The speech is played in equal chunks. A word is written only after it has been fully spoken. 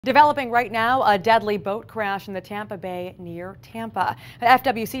Developing right now, a deadly boat crash in the Tampa Bay near Tampa.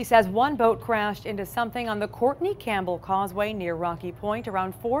 FWC says one boat crashed into something on the Courtney Campbell Causeway near Rocky Point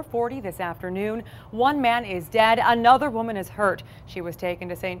around 4:40 this afternoon. One man is dead. Another woman is hurt. She was taken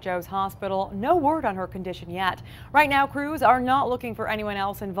to St. Joe's Hospital. No word on her condition yet. Right now, crews are not looking for anyone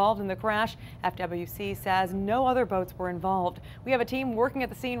else involved in the crash. FWC says no other boats were involved. We have a team working at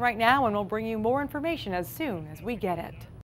the scene right now, and we'll bring you more information as soon as we get it.